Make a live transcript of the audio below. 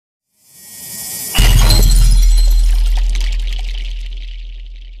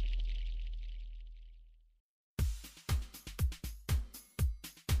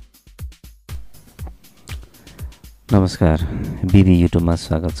नमस्कार, B.B.U युट्युबमा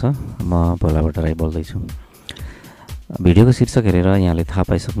स्वागत छ। म भोलाबाट राई बोल्दैछु। भिडियोको शीर्षक हेरेर यहाँले थाहा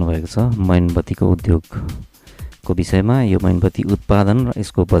पाइसक्नु भएको छ मैनबत्तीको उद्योगको विषयमा। यो मैनबत्ती उत्पादन र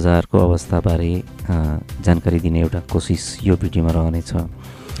यसको बजारको अवस्थाबारे जानकारी दिने एउटा कोसिस यो भिडियोमा रहनेछ।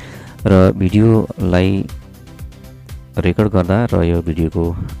 र भिडियोलाई रेकर्ड गर्दा र यो भिडियोको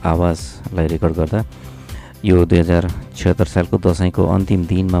आवाजलाई रेकर्ड गर्दा यो 2076 सालको दशैंको अन्तिम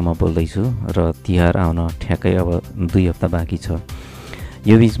दिनमा म बोल्दैछु र तिहार आउन ठ्याक्कै अब 2 हप्ता बाँकी छ।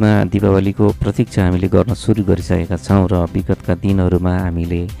 यो बिचमा दीपावलीको प्रतीक्षा हामीले गर्न सुरु गरिसकेका छौँ र विगतका दिनहरूमा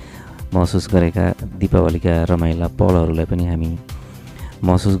हामीले महसुस गरेका दीपावलीका रमाइला पलहरूलाई पनि हामी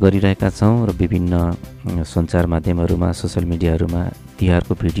महसुस गरिरहेका छौँ र विभिन्न सञ्चार माध्यमहरूमा सोसियल मिडियाहरूमा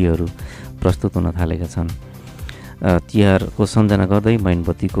तिहारको भिडियोहरू प्रस्तुत हुन थालेका छन्। तिहारको सम्झना गर्दै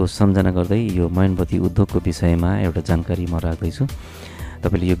मैनबत्तीको सम्झना गर्दै यो मैनबत्ती उद्योगको विषयमा एउटा जानकारी म राख्दैछु।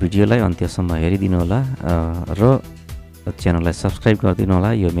 तपाईँले यो भिडियोलाई अन्त्यसम्म हेरिदिनु होला र च्यानललाई सब्सक्राइब गरिदिनु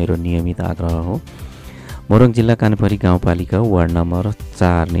होला। यो मेरो नियमित आग्रह हो। मोरङ जिल्ला कानेपरी गाउँपालिका वार्ड नम्बर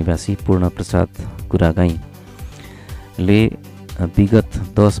 4 निवासी पूर्णप्रसाद गुरागाईले विगत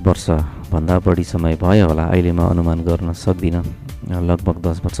 10 वर्षभन्दा बढी समय भयो होला, अहिले म अनुमान गर्न सक्दिनँ, लगभग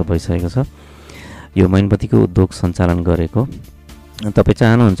 10 वर्ष भइसकेको छ यो मैनबत्तीको उद्योग सञ्चालन गरेको। तपाईँ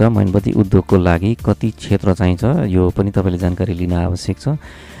चाहनुहुन्छ मैनबत्ती उद्योगको लागि कति क्षेत्र चाहिन्छ यो पनि तपाईँले जानकारी लिन आवश्यक छ।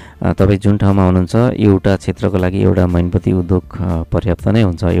 तपाईँ जुन ठाउँमा हुनुहुन्छ एउटा क्षेत्रको लागि एउटा मैनबत्ती उद्योग पर्याप्त नै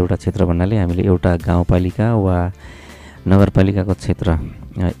हुन्छ। एउटा क्षेत्र भन्नाले हामीले एउटा गाउँपालिका वा नगरपालिकाको क्षेत्र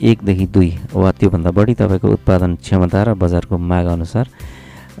 1 देखि 2 वा त्योभन्दा बढी तपाईँको उत्पादन क्षमता र बजारको माग अनुसार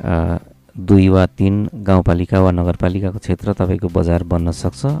 2 वा 3 गाउँपालिका वा नगरपालिकाको क्षेत्र तपाईँको बजार बन्न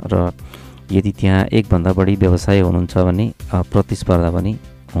सक्छ। र यदि त्यहाँ 1 भन्दा बढी व्यवसाय हुनुहुन्छ भने प्रतिस्पर्धा पनि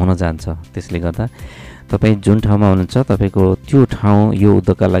हुन जान्छ। त्यसले गर्दा तपाईँ जुन ठाउँमा हुनुहुन्छ तपाईँको त्यो ठाउँ यो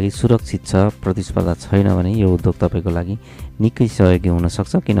उद्योगका लागि सुरक्षित छ, प्रतिस्पर्धा छैन भने यो उद्योग तपाईँको लागि निकै सहयोगी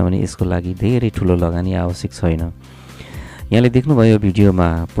हुनसक्छ, किनभने यसको लागि धेरै ठुलो लगानी आवश्यक छैन। यहाँले देख्नुभयो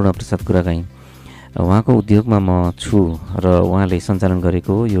भिडियोमा पूर्णप्रसाद गुरागाई, उहाँको उद्योगमा म छु र उहाँले सञ्चालन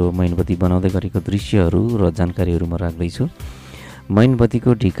गरेको यो मैनबत्ती बनाउँदै गरेको दृश्यहरू र जानकारीहरू म राख्दैछु।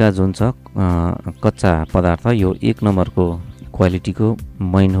 मैनबत्तीको ढिका जुन छ कच्चा पदार्थ, यो 1 नम्बरको क्वालिटीको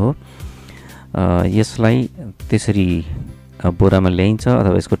मैन हो। यसलाई त्यसरी बोरामा ल्याइन्छ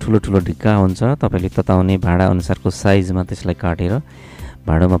अथवा यसको ठुलो ठुलो ढिक्का हुन्छ। तपाईँले तताउने भाँडा अनुसारको साइजमा त्यसलाई काटेर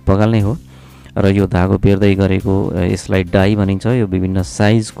भाँडोमा पगाल्ने हो र यो धागो बेर्दै गरेको यसलाई डाई भनिन्छ। यो विभिन्न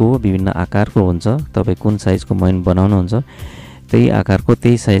साइजको विभिन्न आकारको हुन्छ। तपाईँ कुन साइजको मैन बनाउनुहुन्छ त्यही आकारको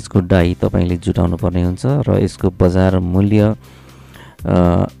त्यही साइजको डाई तपाईँले जुटाउनु पर्ने हुन्छ र यसको बजार मूल्य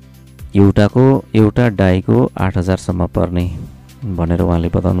एउटा डाईको 8,000 सम्म पर्ने भनेर उहाँले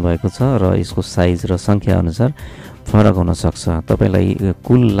बताउनु भएको छ र यसको साइज र सङ्ख्या अनुसार फरक हुन सक्छ। तपाईँलाई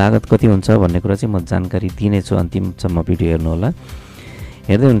कुल लागत कति हुन्छ भन्ने कुरा चाहिँ म जानकारी दिनेछु, अन्तिमसम्म भिडियो हेर्नु होला।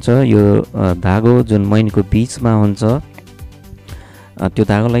 हेर्दै हुन्छ यो धागो जुन मैनको बिचमा हुन्छ त्यो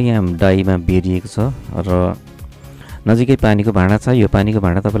धागोलाई यहाँ डाईमा बेरिएको छ र नजिकै पानीको भाँडा छ। यो पानीको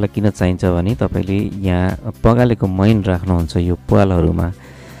भाँडा तपाईँलाई किन चाहिन्छ भने तपाईँले यहाँ पगालेको मैन राख्नुहुन्छ यो प्वालहरूमा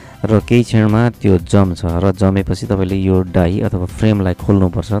र केही क्षणमा त्यो जम्छ र जमेपछि तपाईँले यो डाई अथवा फ्रेमलाई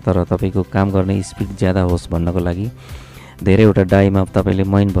खोल्नुपर्छ। तर तपाईँको काम गर्ने स्पिड ज्यादा होस् भन्नको लागि धेरैवटा डाईमा तपाईँले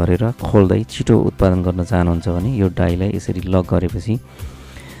मैन भरेर खोल्दै छिटो उत्पादन गर्न चाहनुहुन्छ भने यो डाईलाई यसरी लक गरेपछि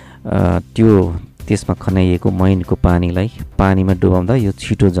त्यो त्यसमा खनाइएको मैनको पानीलाई पानीमा डुबाउँदा यो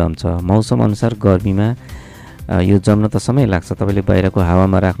छिटो जम्छ। मौसम अनुसार गर्मीमा यो जम्न त समय लाग्छ। तपाईँले बाहिरको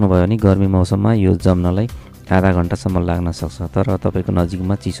हावामा राख्नुभयो भने गर्मी मौसममा यो जम्नलाई आधा घन्टासम्म लाग्न सक्छ। तर तपाईँको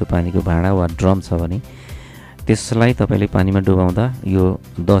नजिकमा चिसो पानीको भाँडा वा ड्रम छ भने त्यसलाई तपाईँले पानीमा डुबाउँदा यो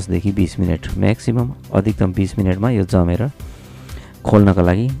 10 देखि 20 मिनट म्याक्सिमम अधिकतम 20 मिनटमा यो जमेर खोल्नको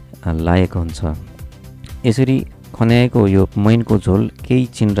लागि लायक हुन्छ। यसरी खन्याएको यो मैनको झोल केही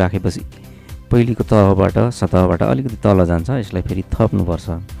छिन राखेपछि पहिलेको सतहबाट अलिकति तल जान्छ। यसलाई फेरि थप्नुपर्छ।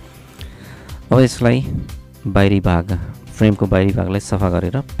 अब यसलाई बाहिरी भाग फ्रेमको बाहिरी भागलाई सफा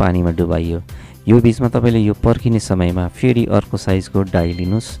गरेर पानीमा डुबाइयो। यो बिचमा तपाईँले यो पर्खिने समयमा फेरि अर्को साइजको डाई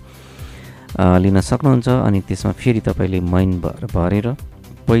लिन सक्नुहुन्छ अनि त्यसमा फेरि तपाईँले मैन भरेर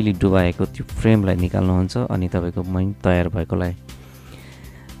पहिले डुबाएको त्यो फ्रेमलाई निकाल्नुहुन्छ अनि तपाईँको मैन तयार भएकोलाई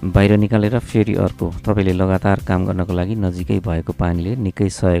बाहिर निकालेर फेरि अर्को तपाईँले लगातार काम गर्नको लागि नजिकै भएको पानीले निकै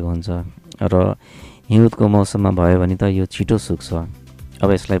सहयोग हुन्छ र हिउँदको मौसममा भयो भने त यो छिटो सुक्छ। अब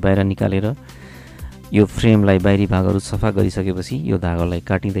यसलाई बाहिर निकालेर यो फ्रेमलाई बाहिरी भागहरू सफा गरिसकेपछि यो धागोलाई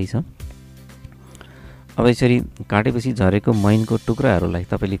काटिँदैछ। अब यसरी काटेपछि झरेको मैनको टुक्राहरूलाई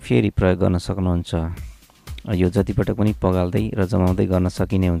तपाईँले फेरि प्रयोग गर्न सक्नुहुन्छ। यो जतिपटक पनि पगाल्दै र जमाउँदै गर्न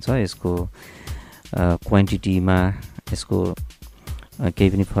सकिने हुन्छ। यसको क्वान्टिटीमा यसको केही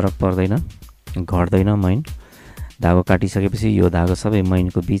पनि फरक पर्दैन, घट्दैन मैन। धागो काटिसकेपछि यो धागो सबै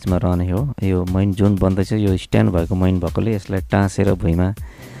मैनको बिचमा रहने हो। यो मैन जुन बन्दैछ यो स्ट्यान्ड भएको मैन भएकोले यसलाई टाँसेर भुइँमा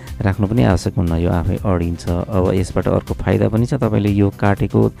राख्नु पनि आवश्यक हुन्न, यो आफै अडिन्छ। अब यसबाट अर्को फाइदा पनि छ, तपाईँले यो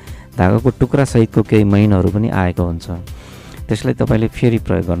काटेको धागोको टुक्रासहितको केही मैनहरू पनि आएको हुन्छ, त्यसलाई तपाईँले फेरि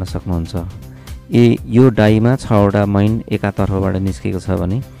प्रयोग गर्न सक्नुहुन्छ। यो डाईमा 6वटा मैन एकातर्फबाट निस्केको छ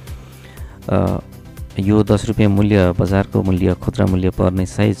भने यो 10 रुपियाँ मूल्य बजारको मूल्य खुद्रा मूल्य पर्ने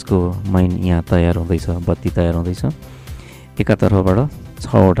साइजको मैन यहाँ तयार हुँदैछ, बत्ती तयार हुँदैछ। एकातर्फबाट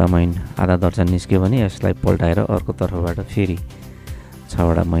 6वटा मैन आधा दर्जन निस्क्यो भने यसलाई पल्टाएर अर्को तर्फबाट फेरि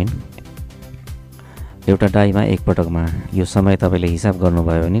 6वटा मैन एउटा डाईमा एकपटकमा। यो समय तपाईँले हिसाब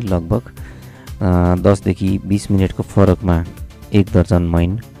गर्नुभयो भने लगभग 10 देखि 20 मिनटको फरकमा 1 दर्जन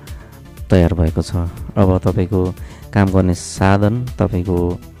मैन तयार भएको छ। अब तपाईँको काम गर्ने साधन, तपाईँको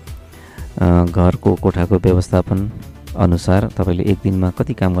घरको कोठाको व्यवस्थापन अनुसार तपाईँले एक दिनमा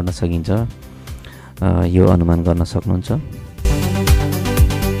कति काम गर्न सकिन्छ यो अनुमान गर्न सक्नुहुन्छ।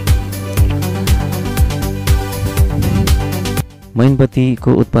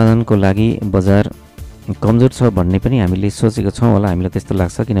 मैनबत्तीको उत्पादनको लागि बजार कमजोर छ भन्ने पनि हामीले सोचेको छौँ होला, हामीलाई त्यस्तो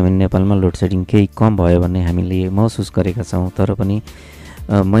लाग्छ, किनभने नेपालमा लोडसेडिङ केही कम भयो भन्ने हामीले महसुस गरेका छौँ। तर पनि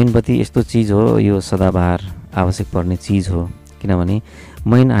मैनबत्ती यस्तो चिज हो, यो सदाबहार आवश्यक पर्ने चिज हो, किनभने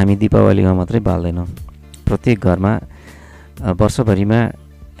मैन हामी दीपावलीमा मात्रै बाल्दैनौँ। प्रत्येक घरमा वर्षभरिमा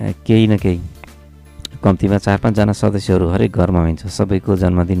केही न केही कम्तीमा 4-5 जना सदस्यहरू हरेक घरमा हुन्छ, सबैको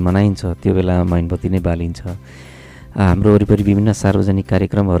जन्मदिन मनाइन्छ, त्यो बेलामा मैनबत्ती नै बालिन्छ। हाम्रो वरिपरि विभिन्न सार्वजनिक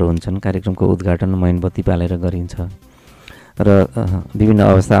कार्यक्रमहरू हुन्छन्, कार्यक्रमको उद्घाटन मैनबत्ती बालेर गरिन्छ र विभिन्न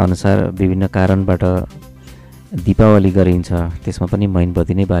अवस्थाअनुसार विभिन्न कारणबाट दीपावली गरिन्छ, त्यसमा पनि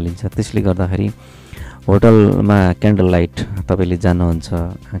मैनबत्ती नै बालिन्छ। त्यसले गर्दाखेरि होटलमा क्यान्डल लाइट तपाईँले जान्नुहुन्छ,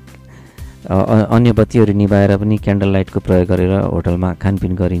 अन्य बत्तीहरू निभाएर पनि क्यान्डल लाइटको प्रयोग गरेर होटलमा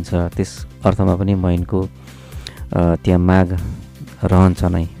खानपिन गरिन्छ। त्यस अर्थमा पनि मैनको त्यहाँ माग रहन्छ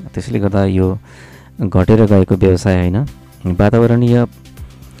नै। त्यसले गर्दा यो घटेर गएको व्यवसाय होइन, वातावरणीय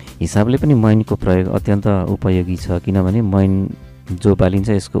हिसाबले पनि मैनको प्रयोग अत्यन्त उपयोगी छ, किनभने मैन जो बालिन्छ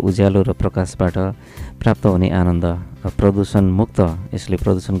यसको उज्यालो र प्रकाशबाट प्राप्त हुने आनन्द प्रदूषण मुक्त, यसले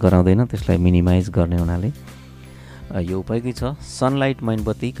प्रदूषण गराउँदैन, त्यसलाई मिनिमाइज गर्ने हुनाले यो उपयोगी छ। सनलाइट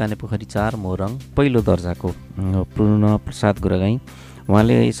मैनबत्ती कानेपोखरी 4 मोरङ पहिलो दर्जाको पूर्ण प्रसाद गुरगाई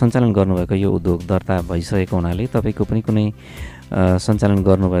उहाँले सञ्चालन गर्नुभएको यो उद्योग दर्ता भइसकेको हुनाले तपाईँको पनि कुनै सञ्चालन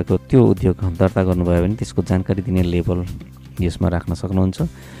गर्नुभएको त्यो उद्योग दर्ता गर्नुभयो भने त्यसको जानकारी दिने लेबल यसमा राख्न सक्नुहुन्छ।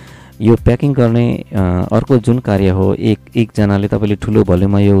 यो प्याकिङ गर्ने अर्को जुन कार्य हो, एकजनाले तपाईँले ठुलो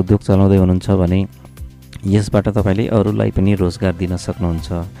भोल्युममा यो उद्योग चलाउँदै हुनुहुन्छ भने यसबाट तपाईँले अरूलाई पनि रोजगार दिन सक्नुहुन्छ।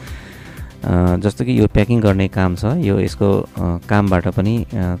 जस्तो कि यो प्याकिङ गर्ने काम छ, यसको कामबाट पनि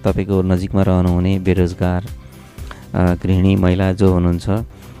तपाईँको नजिकमा रहनुहुने बेरोजगार गृहिणी महिला जो हुनुहुन्छ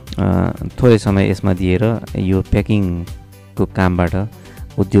थोरै समय यसमा दिएर यो प्याकिङको कामबाट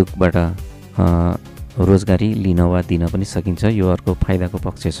उद्योगबाट रोजगारी लिन वा दिन पनि सकिन्छ। यो अर्को फाइदाको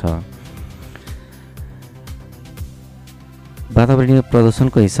पक्ष छ। वातावरणीय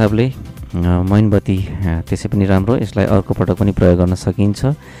प्रदूषणको हिसाबले मैनबत्ती त्यसै पनि राम्रो, यसलाई अर्को पटक पनि प्रयोग गर्न सकिन्छ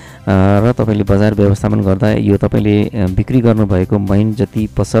र तपाईँले बजार व्यवस्थापन गर्दा यो तपाईँले बिक्री गर्नुभएको मैन जति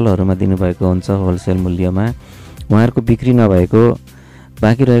पसलहरूमा दिनुभएको हुन्छ होलसेल मूल्यमा, उहाँहरूको बिक्री नभएको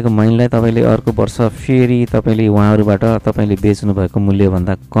बाँकी रहेको मैनलाई तपाईँले अर्को वर्ष फेरि तपाईँले उहाँहरूबाट तपाईँले बेच्नुभएको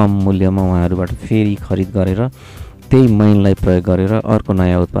मूल्यभन्दा कम मूल्यमा उहाँहरूबाट फेरि खरिद गरेर त्यही मैनलाई प्रयोग गरेर अर्को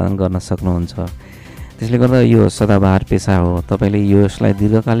नयाँ उत्पादन गर्न सक्नुहुन्छ। त्यसले गर्दा यो सदाबहार पेसा हो। तपाईँले यसलाई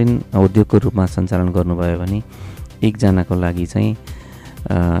दीर्घकालीन उद्योगको रूपमा सञ्चालन गर्नुभयो भने एकजनाको लागि चाहिँ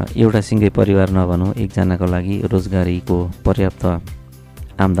एउटा सिङ्गै परिवार नभनौँ, एकजनाको लागि रोजगारीको पर्याप्त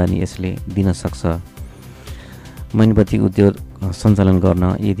आम्दानी यसले दिन सक्छ। मैनबत्ती उद्योग सञ्चालन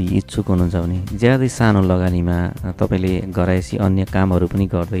गर्न यदि इच्छुक हुनुहुन्छ भने ज्यादै सानो लगानीमा तपाईँले गराएपछि अन्य कामहरू पनि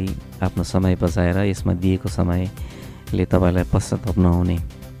गर्दै आफ्नो समय बचाएर यसमा दिएको समयले तपाईँलाई पश्चाताप नहुने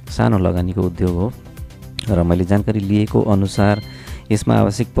सानो लगानीको उद्योग हो। र मैले जानकारी लिएको अनुसार यसमा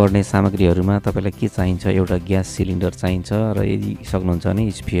आवश्यक पर्ने सामग्रीहरूमा तपाईँलाई के चाहिन्छ, एउटा ग्यास सिलिन्डर चाहिन्छ र यदि सक्नुहुन्छ भने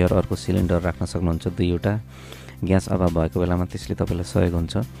स्पेयर अर्को सिलिन्डर राख्न सक्नुहुन्छ। 2वटा ग्यास अभाव भएको बेलामा त्यसले तपाईँलाई सहयोग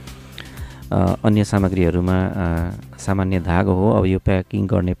हुन्छ। अन्य सामग्रीहरूमा सामान्य धागो हो। अब यो प्याकिङ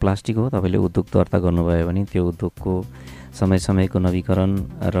गर्ने प्लास्टिक हो। तपाईँले उद्योग दर्ता गर्नुभयो भने त्यो उद्योगको समयको नवीकरण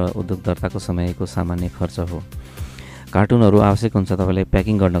र उद्योग दर्ताको समयको सामान्य खर्च हो। कार्टुनहरू आवश्यक हुन्छ तपाईँलाई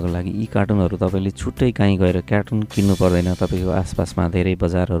प्याकिङ गर्नको लागि। यी कार्टुनहरू तपाईँले छुट्टै कहीँ गएर कार्टुन किन्नु पर्दैन। तपाईँको आसपासमा धेरै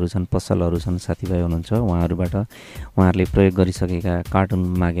बजारहरू छन्, पसलहरू छन्, साथीभाइ हुनुहुन्छ, उहाँहरूले प्रयोग गरिसकेका कार्टुन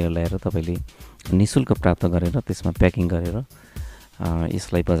मागेर ल्याएर तपाईँले निःशुल्क प्राप्त गरेर त्यसमा प्याकिङ गरेर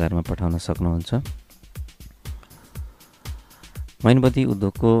यसलाई बजारमा पठाउन सक्नुहुन्छ। मैनबत्ती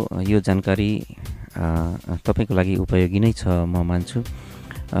उद्योगको यो जानकारी तपाईँको लागि उपयोगी नै छ म मान्छु।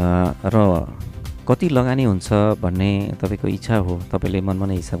 र कति लगानी हुन्छ भन्ने तपाईँको इच्छा हो, तपाईँले मनमा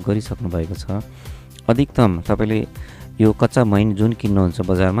नै हिसाब गरिसक्नु भएको छ। अधिकतम तपाईँले यो कच्चा मैन जुन किन्नुहुन्छ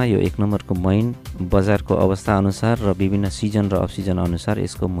बजारमा, यो 1 नम्बरको मैन बजारको अवस्था अनुसार र विभिन्न सिजन र अफ सिजन अनुसार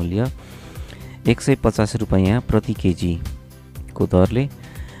यसको मूल्य 150 रुपैयाँ प्रति केजीको दरले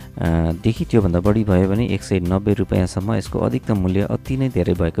देखि त्योभन्दा बढी भयो भने 190 रुपैयाँसम्म यसको अधिकतम मूल्य अति नै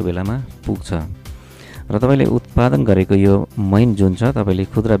धेरै भएको बेलामा पुग्छ। र तपाईँले उत्पादन गरेको यो मैन जुन छ तपाईँले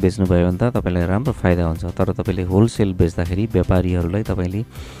खुद्रा बेच्नुभयो भने त तपाईँलाई राम्रो फाइदा हुन्छ। तर तपाईँले होलसेल बेच्दाखेरि व्यापारीहरूलाई तपाईँले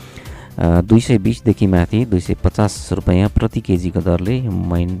 220 देखि माथि 250 रुपैयाँ प्रति केजीको दरले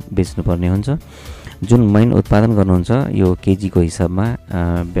मैन बेच्नुपर्ने हुन्छ। जुन मैन उत्पादन गर्नुहुन्छ यो केजीको हिसाबमा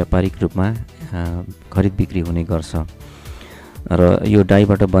व्यापारिक रूपमा खरिद बिक्री हुने गर्छ। र यो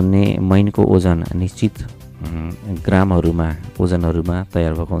डाईबाट बन्ने मैनको ओजन निश्चित ग्रामहरूमा ओजनहरूमा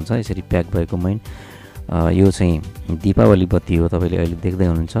तयार भएको हुन्छ। यसरी प्याक भएको मैन यो चाहिँ दीपावली बत्ती हो, तपाईँले अहिले देख्दै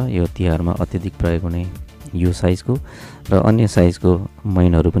हुनुहुन्छ। यो तिहारमा अत्यधिक प्रयोग हुने यो साइजको र अन्य साइजको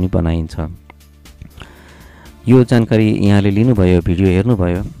मैनहरू पनि बनाइन्छ। यो जानकारी यहाँले लिनुभयो, भिडियो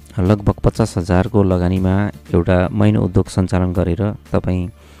हेर्नुभयो। लगभग 50,000 को लगानीमा एउटा मैन उद्योग सञ्चालन गरेर तपाईँ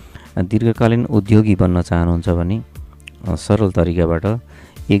दीर्घकालीन उद्योगी बन्न चाहनुहुन्छ भने सरल तरिकाबाट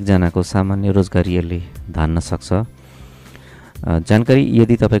एकजनाको सामान्य रोजगारी यसले धान्न सक्छ। जानकारी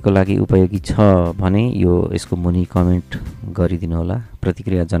यदि तपाईँको लागि उपयोगी छ भने यसको मुनि कमेन्ट गरिदिनु होला,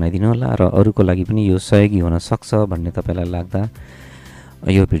 प्रतिक्रिया जनाइदिनु होला। र अरूको लागि पनि यो सहयोगी हुन सक्छ भन्ने तपाईँलाई लाग्दा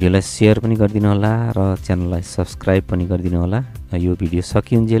यो भिडियोलाई सेयर पनि गरिदिनु होला र च्यानललाई सब्सक्राइब पनि गरिदिनु होला। यो भिडियो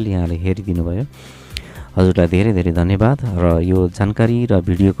सकिउन्जेल यहाँले हेरिदिनु भयो, हजुरलाई धेरै धेरै धन्यवाद। र यो जानकारी र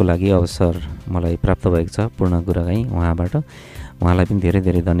भिडियोको लागि अवसर मलाई प्राप्त भएको छ पूर्ण गुरागाई उहाँबाट, उहाँलाई पनि धेरै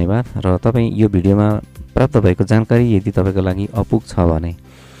धेरै धन्यवाद। र तपाईँ यो भिडियोमा प्राप्त भएको जानकारी यदि तपाईँको लागि अपुग छ भने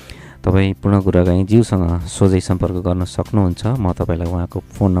तपाईँ पूर्ण गुरागाई ज्यूसँग सोझै सम्पर्क गर्न सक्नुहुन्छ। म तपाईँलाई उहाँको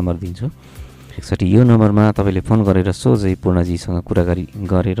फोन नम्बर दिन्छु। एकचोटि यो नम्बरमा तपाईँले फोन गरेर सोझै पूर्णजीसँग कुराकानी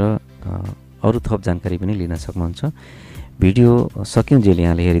गरेर अरू थप जानकारी पनि लिन सक्नुहुन्छ। भिडियो सकिउन्जेल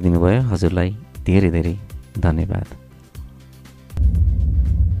यहाँले हेरिदिनु भयो, हजुरलाई धेरै धेरै धन्यवाद।